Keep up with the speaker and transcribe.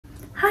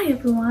Hi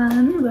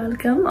everyone,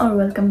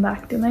 welcome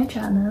back to my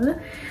channel.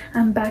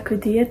 I'm back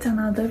with yet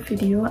another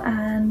video,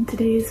 and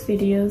today's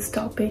video's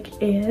topic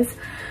is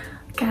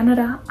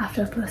Canada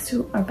after +2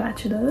 or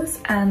bachelors,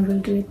 and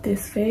we'll do it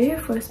this way.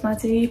 First ma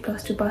chai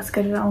 +2 pass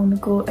garera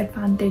aउनुको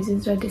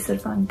advantages or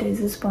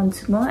disadvantages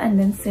भन्छु म, and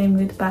then same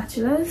with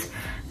bachelors.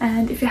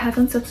 And if you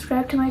haven't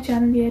subscribed to my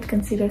channel yet,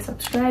 consider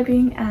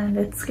subscribing,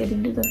 and let's get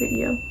into the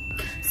video.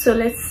 So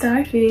let's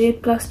start with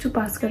 +2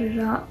 pass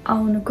garera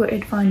aउनुको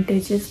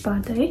advantages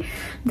बाटै.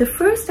 The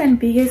first and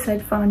biggest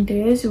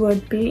advantage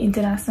would be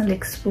international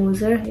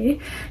exposure. Hey,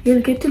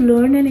 you'll get to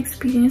learn and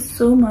experience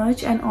so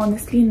much, and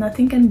honestly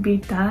nothing can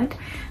beat that.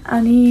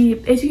 अनि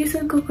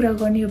education को कुरा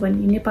गर्ने हो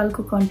भने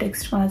नेपालको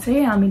कन्टेक्स्टमा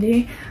चाहिँ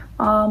हामीले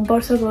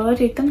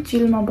वर्षभर एकदम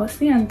चिलमा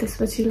बस्ने, अनि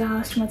त्यसपछि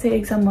लास्टमा चाहिँ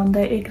एक्जाम भन्दा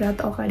एक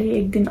रात अगाडि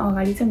एक दिन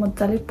अगाडि चाहिँ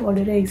मजाले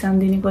पढेर एक्जाम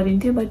दिने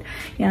गरिन्थ्यो. बट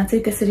यहाँ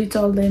चाहिँ त्यसरी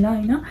चल्दैन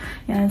हैन.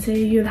 यहाँ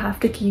चाहिँ you have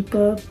to keep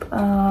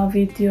up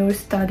with your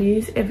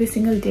studies every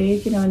single day,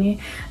 किनभने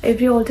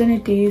एभ्री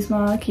अल्टरनेट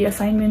डेजमा कि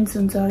असाइनमेन्ट्स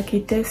हुन्छ कि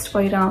टेस्ट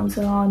भइरहेको हुन्छ,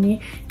 अनि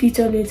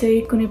टिचरले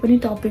चाहिँ कुनै पनि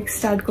टपिक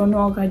स्टार्ट गर्नु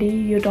अगाडि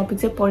यो टपिक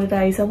चाहिँ पढेर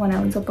आइज भने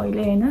हुन्छ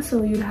पहिले हैन.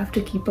 So you have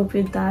to keep up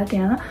with that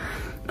यहाँ.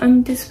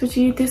 अनि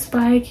त्यसपछि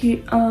त्यसबाहेक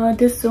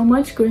there's so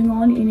much going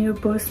on in your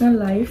personal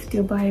life.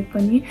 त्यो बाहेक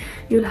पनि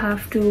you'll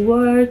have to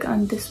work,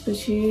 अनि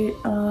त्यसपछि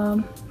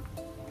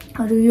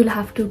you'll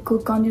have to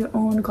cook on your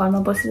own. घरमा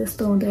बसे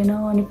जस्तो हुँदैन,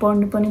 अनि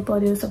पढ्नु पनि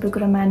पर्यो, सबै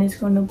कुरा म्यानेज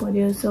गर्नु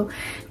पर्यो. सो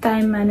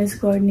टाइम म्यानेज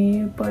गर्ने,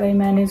 पढाइ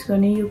म्यानेज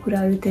गर्ने, यो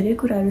कुराहरू धेरै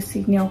कुराहरू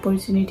सिक्ने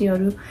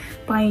अपर्च्युनिटीहरू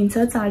पाइन्छ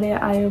चाँडै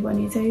आयो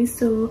भने चाहिँ.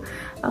 सो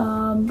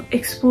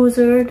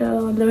एक्सपोजर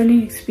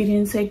लर्निङ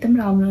एक्सपिरियन्स एकदम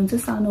राम्रो हुन्छ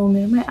सानो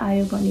उमेरमै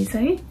आयो भने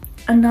चाहिँ.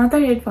 Another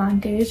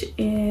advantage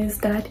is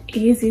that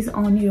age is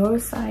on your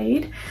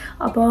side.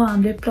 अब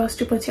हामीले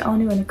 +2 पछि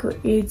आउने भनेको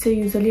एज चाहिँ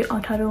युजुअली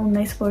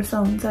 18-19 वर्ष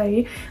हुन्छ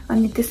है.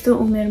 अनि त्यस्तो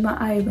उमेरमा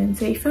आयो भने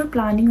चाहिँ if you're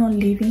planning on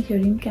living here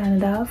in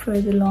Canada for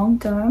the long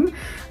term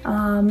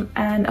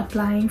and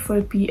applying for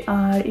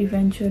PR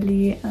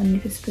eventually, अनि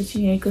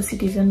त्यसपछि यहीँको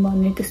सिटिजन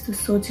भन्ने त्यस्तो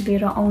सोच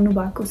लिएर आउनु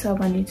भएको छ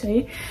भने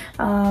चाहिँ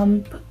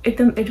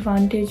एकदम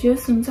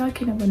एडभान्टेजेस हुन्छ,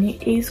 किनभने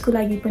एजको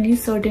लागि पनि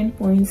सर्टेन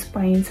पोइन्ट्स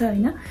पाइन्छ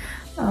हैन.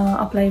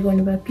 अप्लाई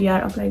गर्नुभयो PR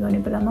अप्लाई गर्ने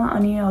बेलामा,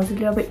 अनि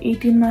हजुरले अब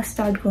 18 मा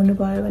स्टार्ट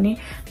गर्नुभयो भने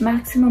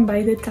maximum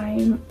by the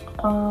time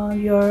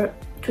your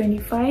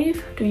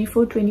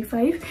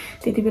 24-25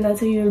 त्यति बेला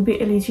चाहिँ you will be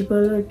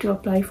eligible to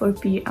apply for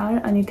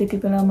PR. अनि त्यति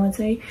बेलामा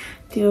चाहिँ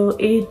त्यो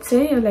एज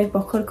चाहिँ लाइक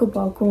भर्खरको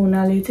भएको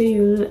हुनाले चाहिँ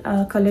you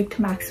will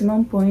collect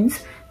maximum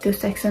points त्यो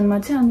सेक्सनमा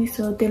चाहिँ. अनि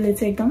सो त्यसले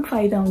चाहिँ एकदम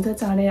फाइदा हुन्छ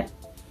चाँडै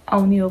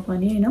आउने हो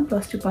भने हैन,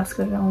 +2 पास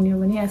गरेर आउने हो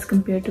भने एज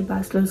कम्पेयर टु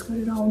ब्याचलर्स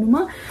गरेर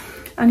आउनुमा.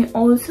 अनि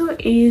अल्सो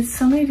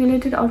एजसँगै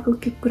रिलेटेड अर्को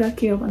कुरा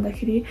के हो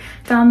भन्दाखेरि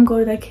काम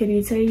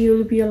गर्दाखेरि चाहिँ you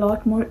will be a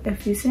lot more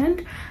एफिसिएन्ट,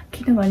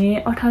 किनभने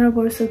 18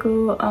 वर्षको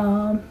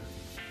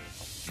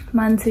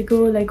मान्छेको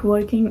लाइक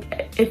वर्किङ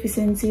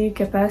एफिसिएन्सी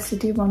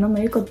क्यापासिटी भनौँ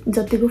है,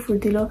 जतिको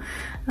फुर्तिलो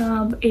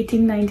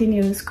 18-19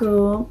 इयर्सको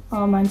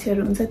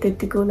मान्छेहरू हुन्छ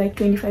त्यतिको लाइक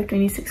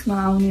 25-26 मा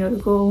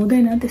आउनेहरूको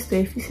हुँदैन त्यस्तो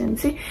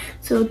एफिसिएन्सी.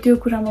 सो त्यो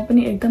कुरामा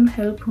पनि एकदम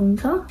हेल्प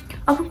हुन्छ.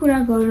 अब कुरा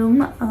गरौँ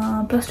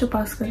 +2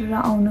 पास गरेर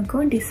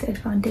आउनुको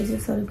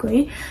डिसएडभान्टेजेसहरूको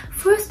है.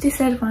 फर्स्ट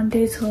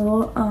डिसएडभान्टेज हो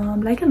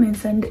लाइक आई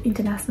मेन्सन्ड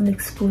इन्टरनेसनल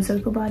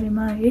एक्सपोजरको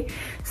बारेमा है.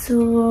 सो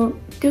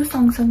त्यो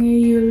सँगसँगै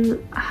you'll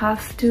have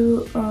to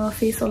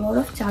face a lot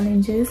of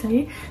challenges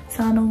है.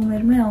 सानो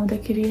उमेरमै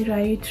आउँदाखेरि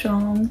राइट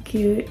रङ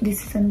के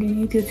डिसिजन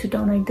लिने त्यो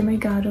छुटाउन एकदमै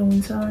गाह्रो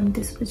हुन्छ. अनि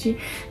त्यसपछि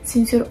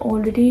since your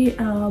already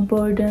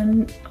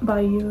burden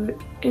by your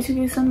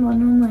education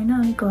भनौँ होइन,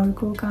 अनि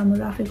घरको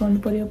कामहरू आफै गर्नु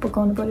पर्यो,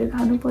 पकाउनु पर्यो,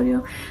 खानु पर्यो.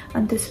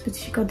 अनि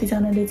त्यसपछि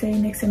कतिजनाले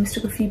चाहिँ नेक्स्ट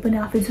सेमिस्टरको फी पनि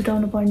आफै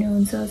जुटाउनु पर्ने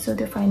हुन्छ. सो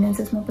त्यो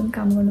फाइनेन्सेसमा पनि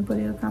काम गर्नु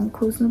पर्यो, काम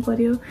खोज्नु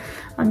पर्यो.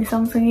 अनि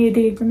सँगसँगै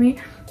यदि एकदमै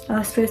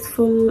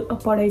स्ट्रेसफुल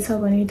पढाइ छ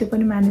भने त्यो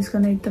पनि म्यानेज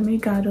गर्न एकदमै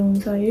गाह्रो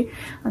हुन्छ है.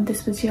 अनि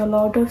त्यसपछि a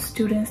lot of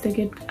students they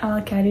get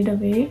carried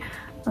away,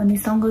 अनि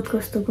सङ्गत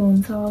कस्तोको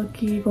हुन्छ,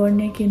 के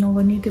गर्ने के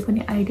नगर्ने त्यो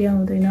पनि आइडिया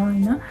हुँदैन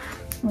होइन.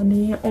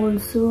 अनि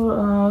अल्सो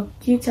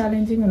के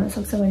च्यालेन्जिङ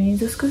हुनसक्छ भने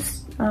जसको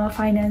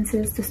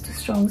फाइनेन्सेस त्यस्तो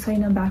स्ट्रङ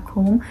छैन ब्याक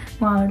होम,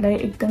 उहाँहरूलाई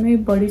एकदमै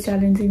बढी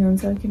च्यालेन्जिङ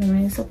हुन्छ,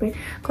 किनभने सबै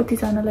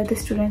कतिजनालाई त्यो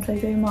स्टुडेन्ट्सलाई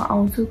चाहिँ म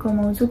आउँछु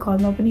कमाउँछु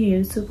घरमा पनि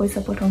हेर्छु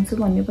पैसा पठाउँछु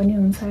भन्ने पनि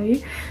हुन्छ है.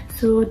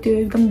 सो त्यो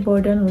एकदम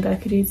बर्डन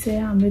हुँदाखेरि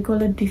चाहिँ हामीले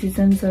गलत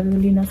डिसिजन्सहरू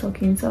लिन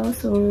सकिन्छ.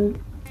 सो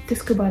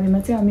त्यसको बारेमा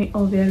चाहिँ हामी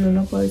अवेर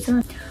हुनुपर्छ.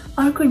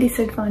 अर्को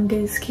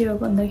डिसएडभान्टेज के हो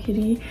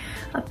भन्दाखेरि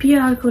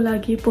PR को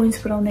लागि पोइन्ट्स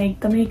पुऱ्याउन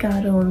एकदमै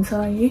गाह्रो हुन्छ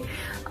है.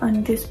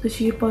 अनि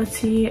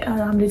त्यसपछि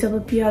हामीले जब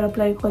PR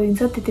अप्लाई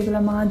गरिन्छ त्यति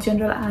बेलामा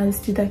जनरल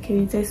आइएल्स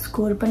दिँदाखेरि चाहिँ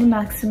स्कोर पनि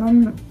म्याक्सिमम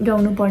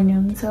ल्याउनु पर्ने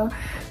हुन्छ.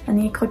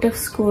 अनि कट अफ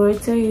स्कोर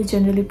चाहिँ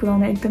जेनरली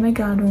पुऱ्याउन एकदमै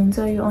गाह्रो हुन्छ.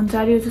 यो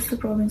अन्टारियो जस्तो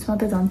प्रोभिन्समा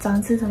त झन्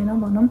चान्सेस छैन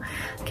भनौँ,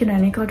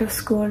 किनभने कट अफ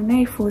स्कोर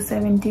नै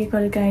 470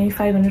 कहिलेकाहीँ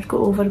 500 को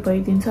ओभर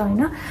भइदिन्छ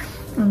होइन.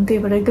 त्यही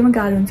भएर एकदमै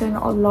गाह्रो हुन्छ and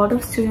a lot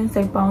of students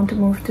like bound to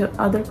move to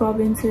other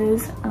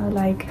provinces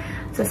like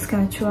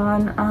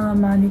Saskatchewan,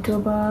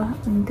 Manitoba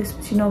अनि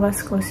त्यसपछि Nova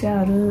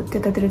Scotiaहरू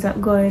त्यतातिर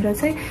गएर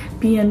चाहिँ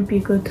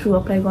PNP को थ्रु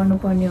अप्लाई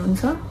गर्नुपर्ने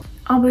हुन्छ।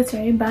 अब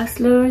चाहिँ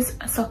ब्याचलर्स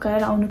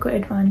सकाएर आउनुको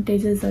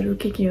एडभान्टेजेसहरू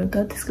के हो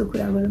त त्यसको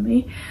कुरा गरौँ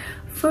है।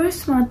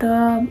 फर्स्टमा त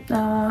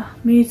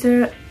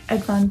मेजर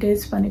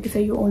एडभान्टेज भनेको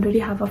चाहिँ you already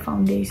have a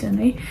foundation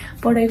है।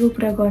 पढाइको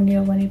कुरा गर्ने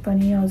हो भने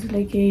पनि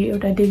हजुरले केही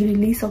एउटा degree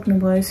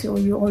लिइसक्नुभयो so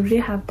you already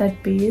have that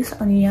base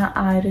अनि यहाँ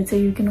आएर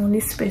चाहिँ you can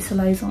only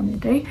specialise on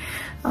it है।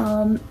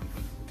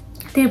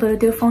 त्यही भएर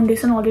त्यो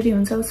फाउन्डेसन अलरेडी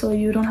हुन्छ so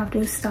you don't have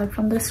to start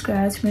from the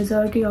scratch.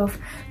 Majority of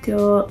त्यो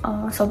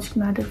सब्जेक्ट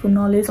म्याटरको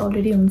नलेज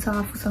अलरेडी हुन्छ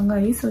आफूसँग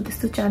है। सो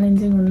त्यस्तो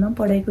च्यालेन्जिङ हुन्न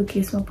पढाइको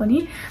केसमा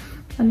पनि।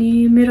 अनि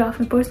मेरो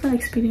आफ्नो पर्सनल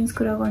एक्सपिरियन्स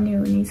कुरा गर्ने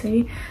हो भने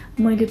चाहिँ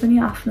मैले पनि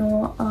आफ्नो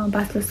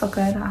ब्याचलर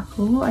सकाएर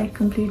आएको। आई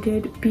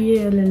कम्प्लिटेड BA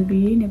LLB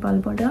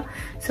नेपालबाट।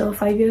 सो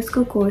 5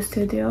 इयर्सको कोर्स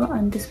थियो त्यो।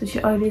 अनि त्यसपछि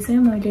अहिले चाहिँ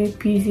मैले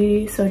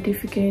PG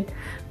सर्टिफिकेट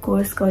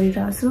कोर्स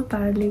गरिरहेको छु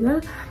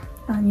प्यारालिगल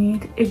अनि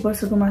 1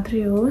 वर्षको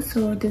मात्रै हो।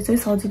 सो त्यो चाहिँ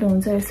सजिलो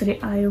हुन्छ यसरी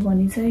आयो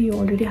भने चाहिँ you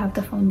already have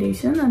the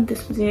foundation अनि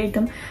त्यसपछि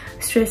एकदम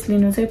स्ट्रेस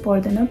लिनु चाहिँ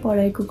पर्दैन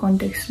पढाइको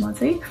कन्टेक्स्टमा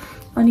चाहिँ।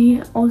 अनि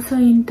also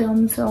in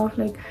terms of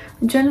like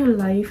general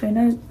life होइन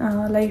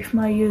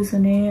लाइफमा युज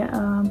हुने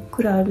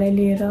कुराहरूलाई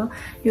लिएर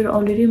यु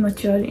अलरेडी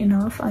मच्योर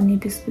इनफ अनि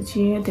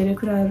त्यसपछि धेरै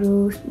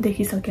कुराहरू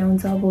देखिसक्या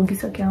हुन्छ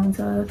भोगिसक्या हुन्छ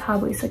थाहा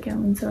भइसक्या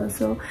हुन्छ।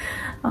 सो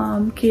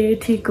के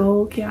ठिक हो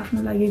के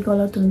आफ्नो लागि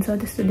गलत हुन्छ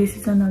त्यस्तो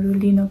डिसिजनहरू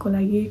लिनको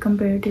लागि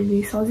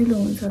कम्पेरिटिभली सजिलो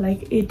हुन्छ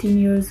लाइक 18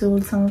 इयर्स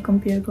ओल्डसँग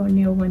कम्पेयर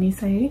गर्ने हो भने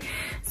चाहिँ।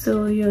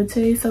 सो यो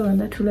चाहिँ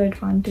सबभन्दा ठुलो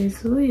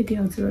एडभान्टेज हो यदि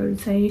हजुरहरू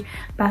चाहिँ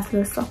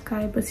ब्याचलर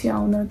सकाएपछि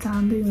आउन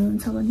चाहँदै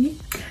हुनुहुन्छ भने।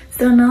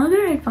 So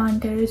another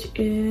advantage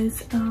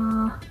is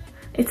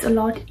it's a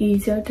lot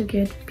easier to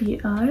get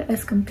PR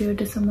as compared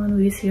to someone who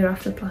is here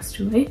after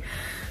 +2 है।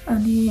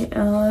 अनि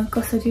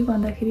कसरी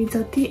भन्दाखेरि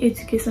जति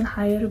एजुकेसन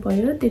हायर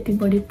भयो त्यति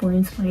बढी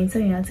पोइन्ट्स पाइन्छ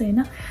यहाँ चाहिँ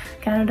होइन।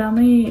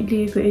 क्यानाडामै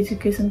लिएको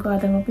एजुकेसनको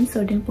आधारमा पनि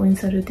सर्टेन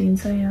पोइन्ट्सहरू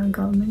दिन्छ यहाँ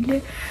गभर्मेन्टले।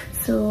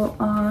 सो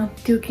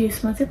त्यो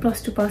केसमा चाहिँ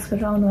 +2 पास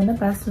गरेर आउनुभन्दा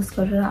ब्याचलर्स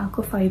गरेर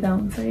आएको फाइदा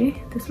हुन्छ है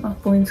त्यसमा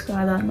पोइन्ट्सको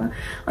आधारमा।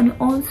 अनि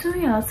अल्सो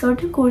यहाँ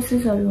सर्टेन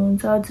कोर्सेसहरू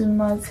हुन्छ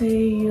जुनमा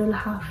चाहिँ you will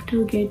have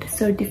to get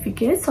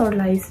certificates or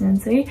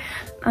licence है।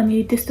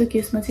 अनि त्यस्तो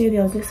केसमा चाहिँ यदि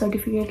हजुरले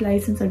सर्टिफिकेट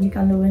लाइसेन्सहरू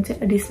निकाल्नु हो भने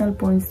चाहिँ एडिसनल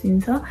पोइन्ट्स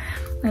दिन्छ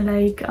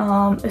लाइक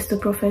यस्तो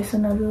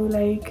प्रोफेसनहरू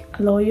लाइक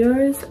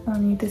लयर्स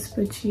अनि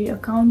त्यसपछि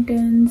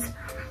अकाउन्टेन्ट्स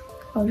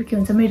अरू के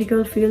हुन्छ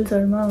मेडिकल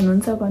फिल्ड्सहरूमा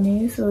हुनुहुन्छ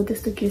भने सो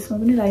त्यस्तो केसमा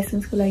पनि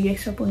लाइसेन्सको लागि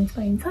एक्स्ट्रा पोइन्ट्स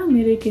पाइन्छ।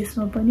 मेरो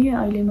केसमा पनि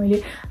अहिले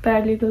मैले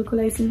प्यारालिगलको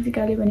लाइसेन्स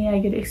निकालेँ भने I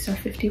get extra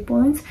 50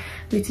 points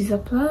which is a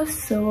plus.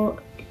 So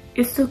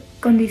यस्तो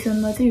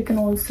कन्डिसनमा चाहिँ you can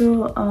also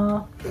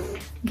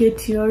get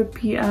your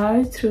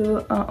PR through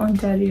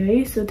अन्टारियो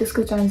है। सो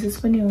त्यसको चान्सेस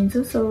पनि हुन्छ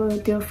सो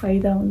त्यो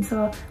फाइदा हुन्छ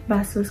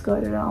ब्याचलर्स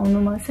गरेर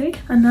आउनुमा चाहिँ।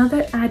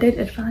 Another added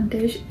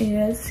advantage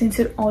is since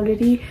your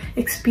already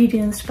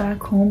experience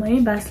back home है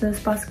ब्याचलर्स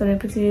पास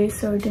गरेपछि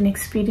सर्टेन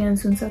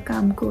एक्सपिरियन्स हुन्छ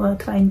कामको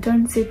अथवा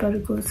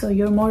इन्टर्नसिपहरूको। So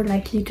your more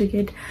likely to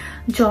get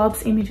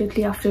jobs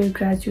immediately after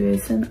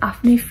graduation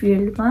आफ्नै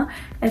फिल्डमा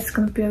as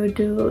compare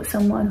to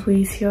someone who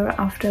is here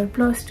after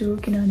 +2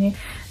 किनभने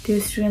त्यो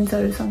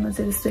स्टुडेन्ट्सहरूसँग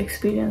चाहिँ त्यस्तो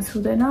एक्सपिरियन्स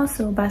हुँदैन।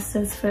 सो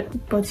ब्याचलर्स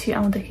पछि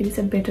आउँदाखेरि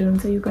चाहिँ बेटर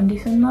हुन्छ यो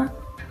कन्डिसनमा।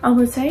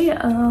 अब चाहिँ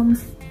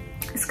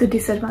यसको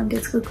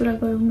डिसएडभान्टेजको कुरा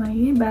गरौँ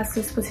है।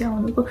 ब्याचलर्स पछि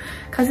आउनुको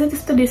खासै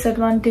त्यस्तो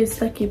डिसएडभान्टेज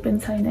त केही पनि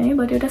छैन है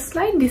बट एउटा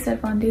स्लाइट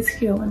डिसएडभान्टेज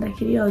के हो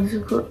भन्दाखेरि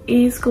हजुरको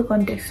एजको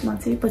कन्टेक्स्टमा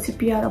चाहिँ पछि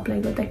PR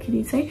अप्लाई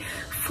गर्दाखेरि चाहिँ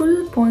फुल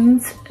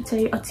पोइन्ट्स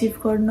चाहिँ अचिभ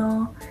गर्न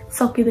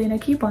सकिँदैन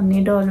कि भन्ने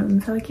डर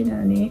हुन्छ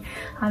किनभने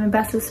हामी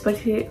ब्याचलर्स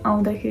पछि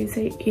आउँदाखेरि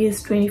चाहिँ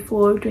एज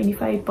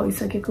 24-25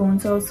 भइसकेको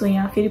हुन्छ। सो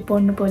यहाँ फेरि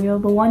पढ्नु पर्यो।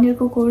 अब 1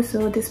 इयरको कोर्स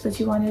हो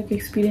त्यसपछि 1 इयरको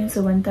एक्सपिरियन्स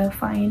हो भने त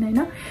फाइन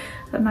होइन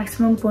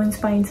म्याक्सिमम पोइन्ट्स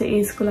पाइन्छ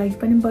एजको लागि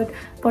पनि बट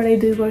पढाइ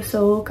 2 वर्ष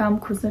हो काम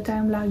खोज्न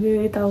टाइम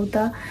लाग्यो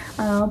यताउता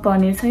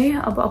भने चाहिँ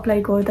अब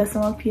अप्लाई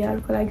गर्दासम्म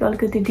PRको लागि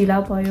अलिकति ढिला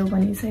भयो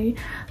भने चाहिँ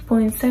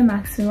पोइन्ट्स चाहिँ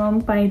म्याक्सिमम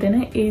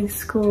पाइँदैन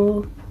एजको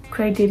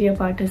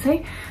क्राइटेरियाबाट चाहिँ।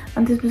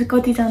 अनि त्यसपछि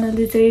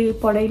कतिजनाले चाहिँ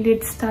पढाइ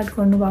लेट स्टार्ट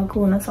गर्नुभएको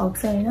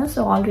हुनसक्छ होइन।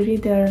 So already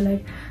they are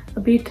like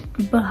beet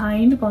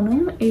behind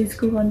भनौँ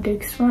एजको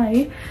कन्टेक्स्टमा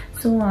है।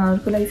 सो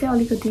उहाँहरूको लागि चाहिँ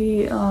अलिकति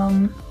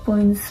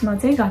पोइन्ट्समा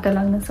चाहिँ घाटा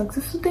लाग्न सक्छ।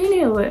 सो त्यही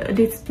नै हो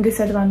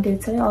डिसएडभान्टेज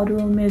चाहिँ।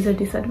 अरू मेजर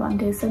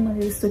डिसएडभान्टेज चाहिँ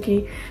मैले जस्तो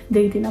केही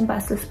देख्दिनँ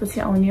ब्याचलर्स पछि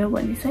आउने हो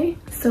भने चाहिँ।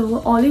 So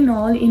all in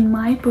all in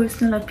my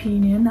personal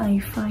opinion I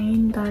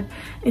find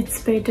that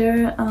it's better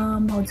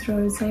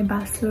हजुरहरू चाहिँ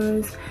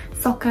ब्याचलर्स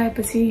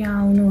सकाएपछि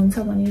यहाँ आउनुहुन्छ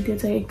भने त्यो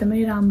चाहिँ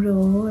एकदमै राम्रो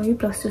हो है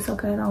 +2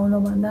 सकाएर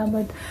आउनुभन्दा।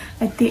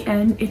 But at the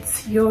and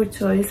it's your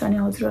choice अनि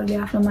हजुरहरूले हजुरहरूले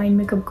आफ्नो माइन्ड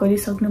मेकअप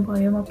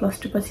गरिसक्नुभयो म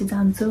 +2 पछि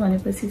जान्छु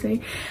भनेपछि चाहिँ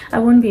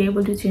I won't be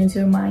able to change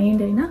your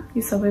mind होइन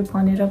यो सबै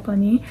भनेर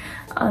पनि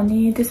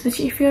अनि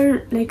त्यसपछि if you're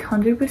like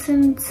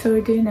 100%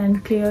 certain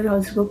and clear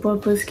हजुरको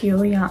पर्पज के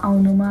हो यहाँ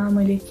आउनुमा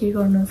मैले के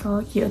गर्नु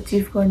छ के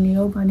अचिभ गर्ने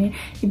हो भने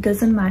इट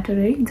डजन्ट म्याटर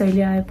है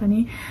जहिले आए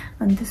पनि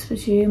अनि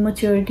त्यसपछि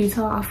म्याच्योरिटी छ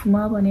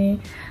आफूमा भने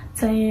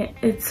चाहिँ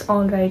इट्स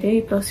अल राइट है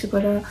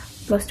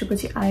 +2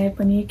 पछि आए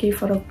पनि केही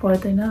फरक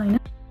पर्दैन होइन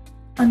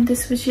अनि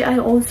त्यसपछि I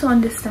also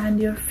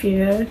understand your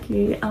fear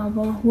कि अब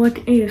वाट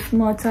इफ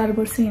म 4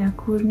 वर्ष यहाँ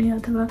कुर्ने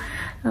अथवा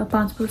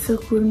 5 वर्ष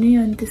कुर्ने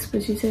अनि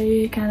त्यसपछि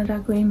चाहिँ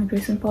क्यानाडाको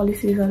इमिग्रेसन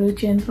पोलिसिजहरू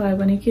चेन्ज भयो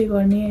भने के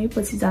गर्ने है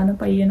पछि जान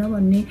पाइएन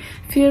भन्ने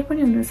फियर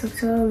पनि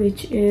हुनसक्छ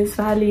विच इज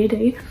भ्यालिड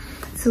है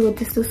सो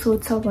त्यस्तो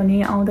सोच छ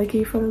भने आउँदा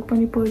केही फरक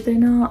पनि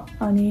पर्दैन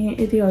अनि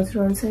यदि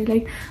हजुरहरू चाहिँ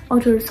लाइक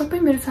अरूहरू सबै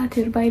मेरो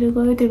साथीहरू बाहिर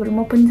गयो त्यही भएर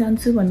म पनि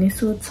जान्छु भन्ने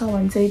सोच छ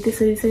भने चाहिँ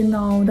त्यसरी चाहिँ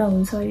नआउँदा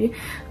हुन्छ है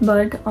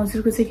बट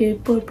हजुरको चाहिँ केही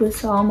पर्पज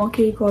छ म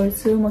केही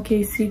गर्छु म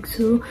केही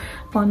सिक्छु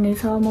भन्ने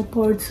छ म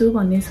पढ्छु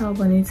भन्ने छ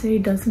भने चाहिँ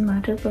इट डजन्ट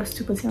म्याटर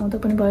 +2 पछि आउँदा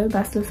पनि भयो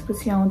ब्याचलर्स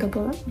पछि आउँदा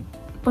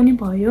पनि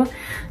भयो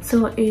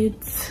so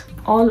it's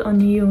all on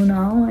you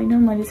now होइन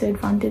मैले चाहिँ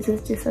एडभान्टेजेस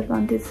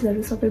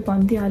डिसएडभान्टेजेसहरू सबै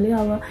भनिदिइहालेँ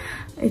अब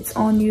it's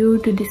on you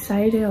to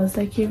decide है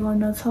हजुरलाई के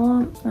गर्न छ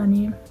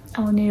अनि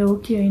आउने हो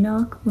कि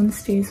होइन कुन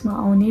स्टेजमा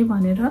आउने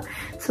भनेर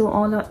so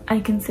all I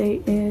can say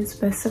is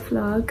best of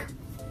lock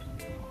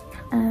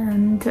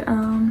and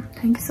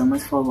thank you so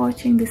much for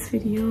watching this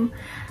video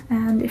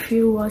and if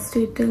you watched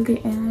it till the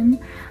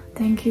end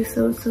thank you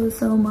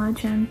so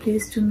much and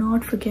please do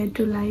not forget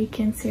to like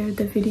and share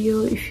the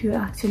video if you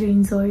actually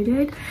enjoyed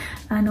it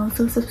and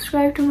also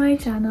subscribe to my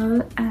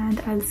channel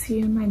and I'll see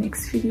you in my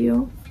next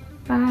video.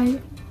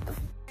 Bye.